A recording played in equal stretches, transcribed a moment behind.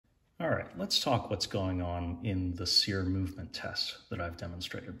All right, let's talk what's going on in the Sear movement test that I've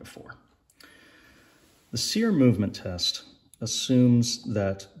demonstrated before. The Sear movement test assumes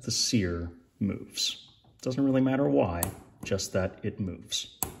that the sear moves. It doesn't really matter why, just that it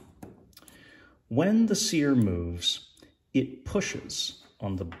moves. When the sear moves, it pushes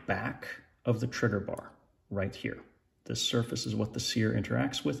on the back of the trigger bar right here. This surface is what the sear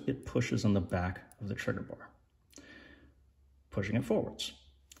interacts with. It pushes on the back of the trigger bar, pushing it forwards.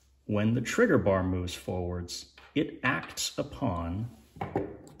 When the trigger bar moves forwards, it acts upon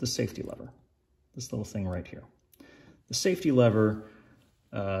the safety lever, this little thing right here. The safety lever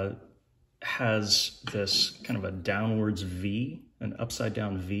has this kind of a downwards V, an upside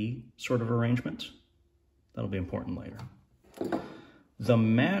down V sort of arrangement. That'll be important later. The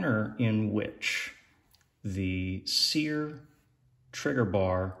manner in which the sear, trigger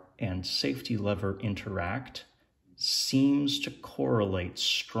bar, and safety lever interact seems to correlate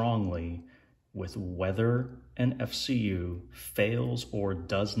strongly with whether an FCU fails or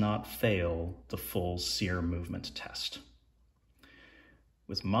does not fail the full Sear movement test.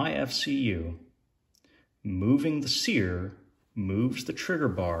 With my FCU, moving the sear moves the trigger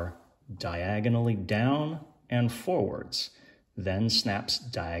bar diagonally down and forwards, then snaps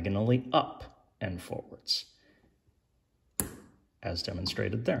diagonally up and forwards, as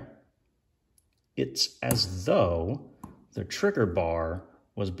demonstrated there. It's as though the trigger bar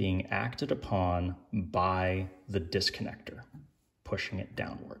was being acted upon by the disconnector, pushing it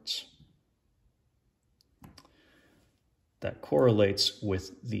downwards. That correlates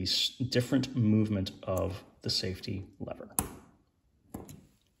with the different movement of the safety lever.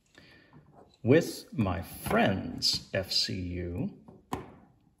 With my friend's FCU,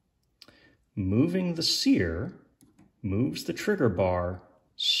 moving the sear moves the trigger bar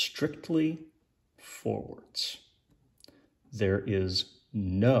strictly forwards. There is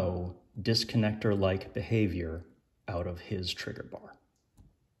no disconnector-like behavior out of his trigger bar.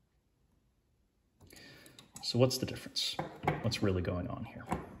 So what's the difference? What's really going on here?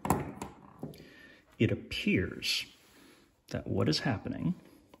 It appears that what is happening,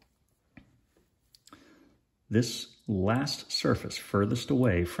 this last surface furthest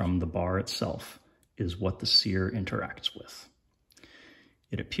away from the bar itself is what the sear interacts with.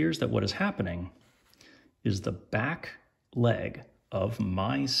 It appears that what is happening is the back leg of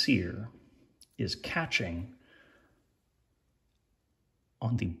my sear is catching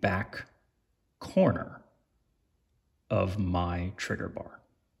on the back corner of my trigger bar.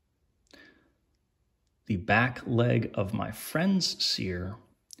 The back leg of my friend's sear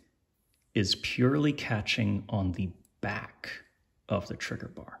is purely catching on the back of the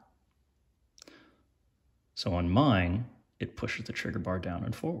trigger bar. So on mine, it pushes the trigger bar down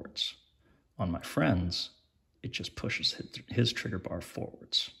and forwards. On my friend's, it just pushes his trigger bar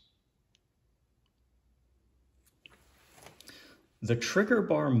forwards. The trigger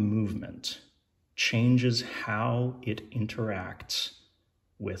bar movement changes how it interacts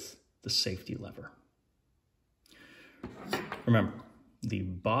with the safety lever. Remember, the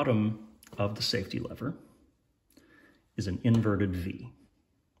bottom of the safety lever is an inverted V,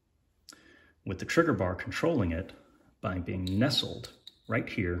 with the trigger bar controlling it by being nestled right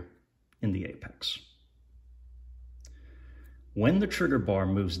here in the apex. When the trigger bar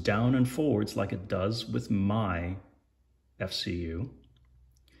moves down and forwards like it does with my FCU,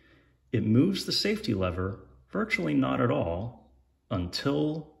 it moves the safety lever virtually not at all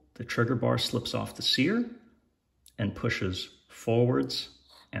until the trigger bar slips off the sear and pushes forwards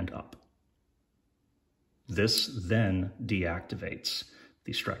and up. This then deactivates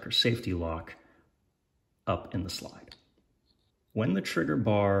the striker safety lock up in the slide. When the trigger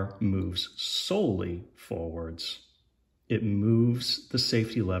bar moves solely forwards, it moves the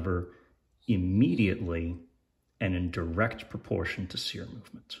safety lever immediately and in direct proportion to sear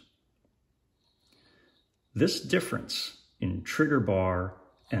movement. This difference in trigger bar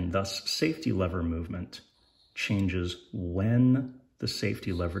and thus safety lever movement changes when the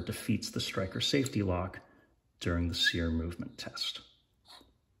safety lever defeats the striker safety lock during the Sear movement test.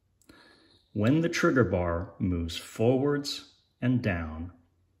 When the trigger bar moves forwards and down,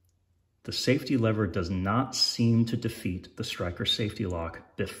 the safety lever does not seem to defeat the striker safety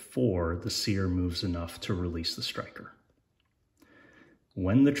lock before the sear moves enough to release the striker.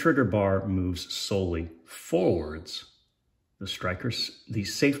 When the trigger bar moves solely forwards, the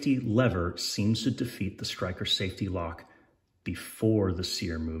safety lever seems to defeat the striker safety lock before the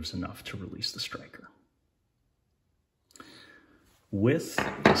sear moves enough to release the striker. With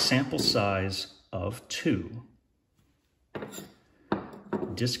a sample size of 2,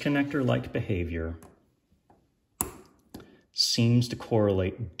 disconnector-like behavior seems to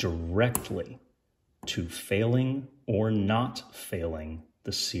correlate directly to failing or not failing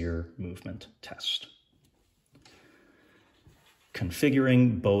the Sear movement test.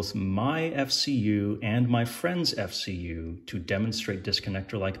 Configuring both my FCU and my friend's FCU to demonstrate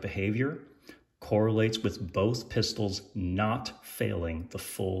disconnector-like behavior correlates with both pistols not failing the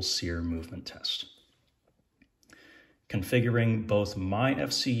full Sear movement test. Configuring both my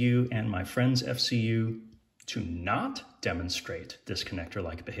FCU and my friend's FCU to not demonstrate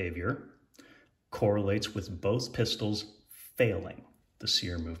disconnector-like behavior correlates with both pistols failing the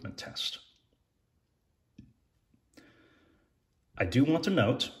Sear movement test. I do want to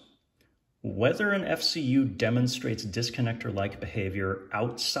note, whether an FCU demonstrates disconnector-like behavior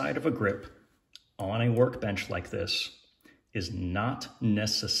outside of a grip on a workbench like this is not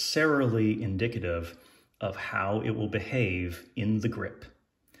necessarily indicative of how it will behave in the grip,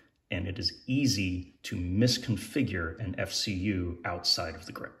 and it is easy to misconfigure an FCU outside of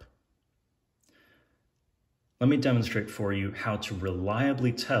the grip. Let me demonstrate for you how to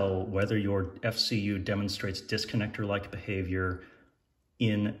reliably tell whether your FCU demonstrates disconnector-like behavior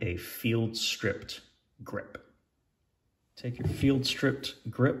in a field-stripped grip. Take your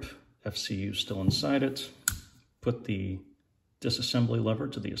field-stripped grip, FCU still inside it, put the disassembly lever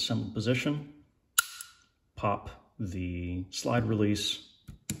to the assembled position, pop the slide release,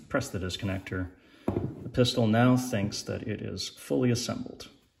 press the disconnector. The pistol now thinks that it is fully assembled.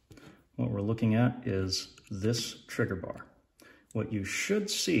 What we're looking at is this trigger bar. What you should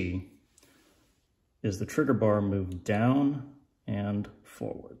see is the trigger bar move down and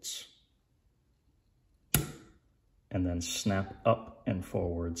forwards, and then snap up and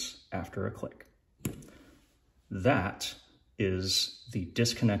forwards after a click. That is the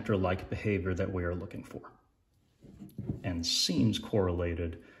disconnector-like behavior that we are looking for, and seems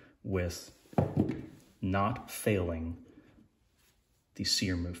correlated with not failing the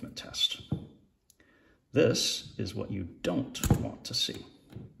Sear movement test. This is what you don't want to see.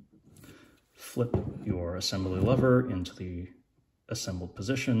 Flip your assembly lever into the assembled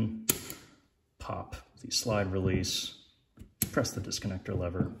position, pop the slide release, press the disconnector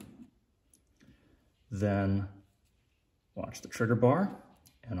lever, then watch the trigger bar,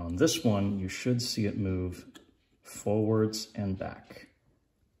 and on this one you should see it move forwards and back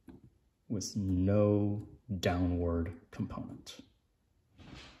with no downward component.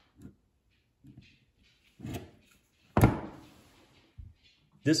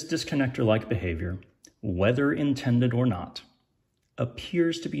 This disconnector-like behavior, whether intended or not,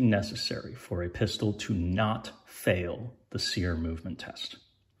 appears to be necessary for a pistol to not fail the Sear movement test.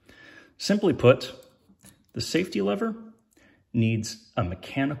 Simply put, the safety lever needs a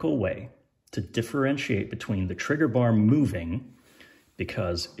mechanical way to differentiate between the trigger bar moving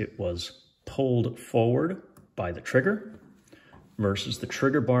because it was pulled forward by the trigger versus the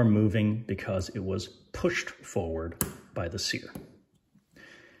trigger bar moving because it was pushed forward by the Sear.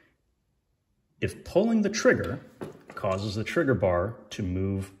 If pulling the trigger causes the trigger bar to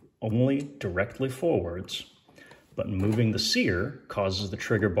move only directly forwards, but moving the Sear causes the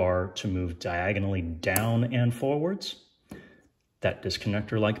trigger bar to move diagonally down and forwards, that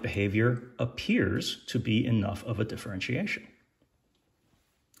disconnector-like behavior appears to be enough of a differentiation.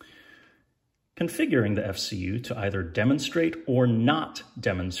 Configuring the FCU to either demonstrate or not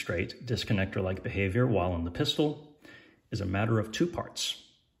demonstrate disconnector-like behavior while in the pistol is a matter of two parts.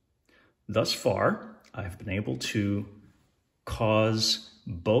 Thus far, I've been able to cause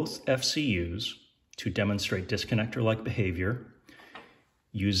both FCUs to demonstrate disconnector-like behavior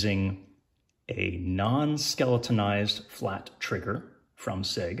using a non-skeletonized flat trigger from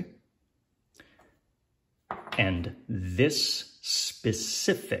SIG and this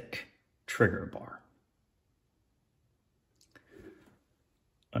specific trigger bar.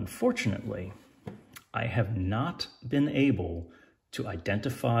 Unfortunately, I have not been able to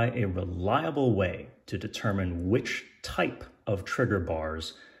identify a reliable way to determine which type of trigger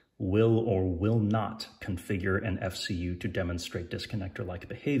bars will or will not configure an FCU to demonstrate disconnector-like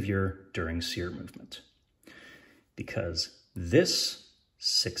behavior during Sear movement. Because this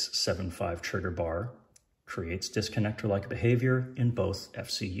 675 trigger bar creates disconnector-like behavior in both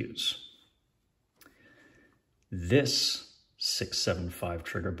FCUs. This 675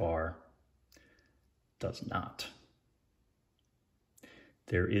 trigger bar does not.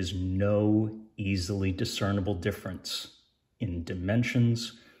 There is no easily discernible difference in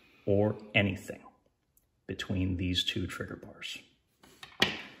dimensions or anything between these two trigger bars.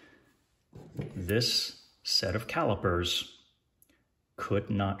 This set of calipers could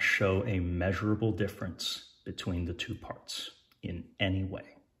not show a measurable difference between the two parts in any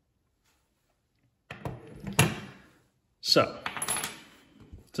way. So,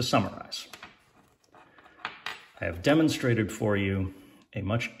 to summarize, I have demonstrated for you a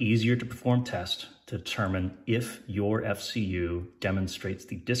much easier to perform test to determine if your FCU demonstrates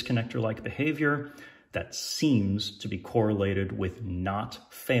the disconnector-like behavior that seems to be correlated with not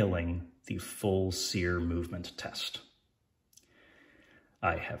failing the full Sear movement test.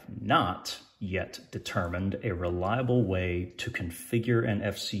 I have not yet determined a reliable way to configure an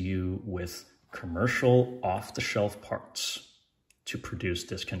FCU with commercial off-the-shelf parts to produce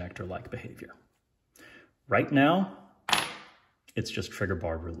disconnector-like behavior. Right now, it's just trigger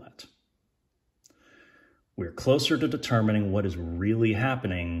bar roulette. We're closer to determining what is really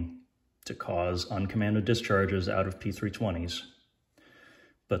happening to cause uncommanded discharges out of P320s,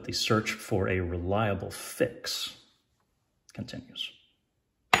 but the search for a reliable fix continues.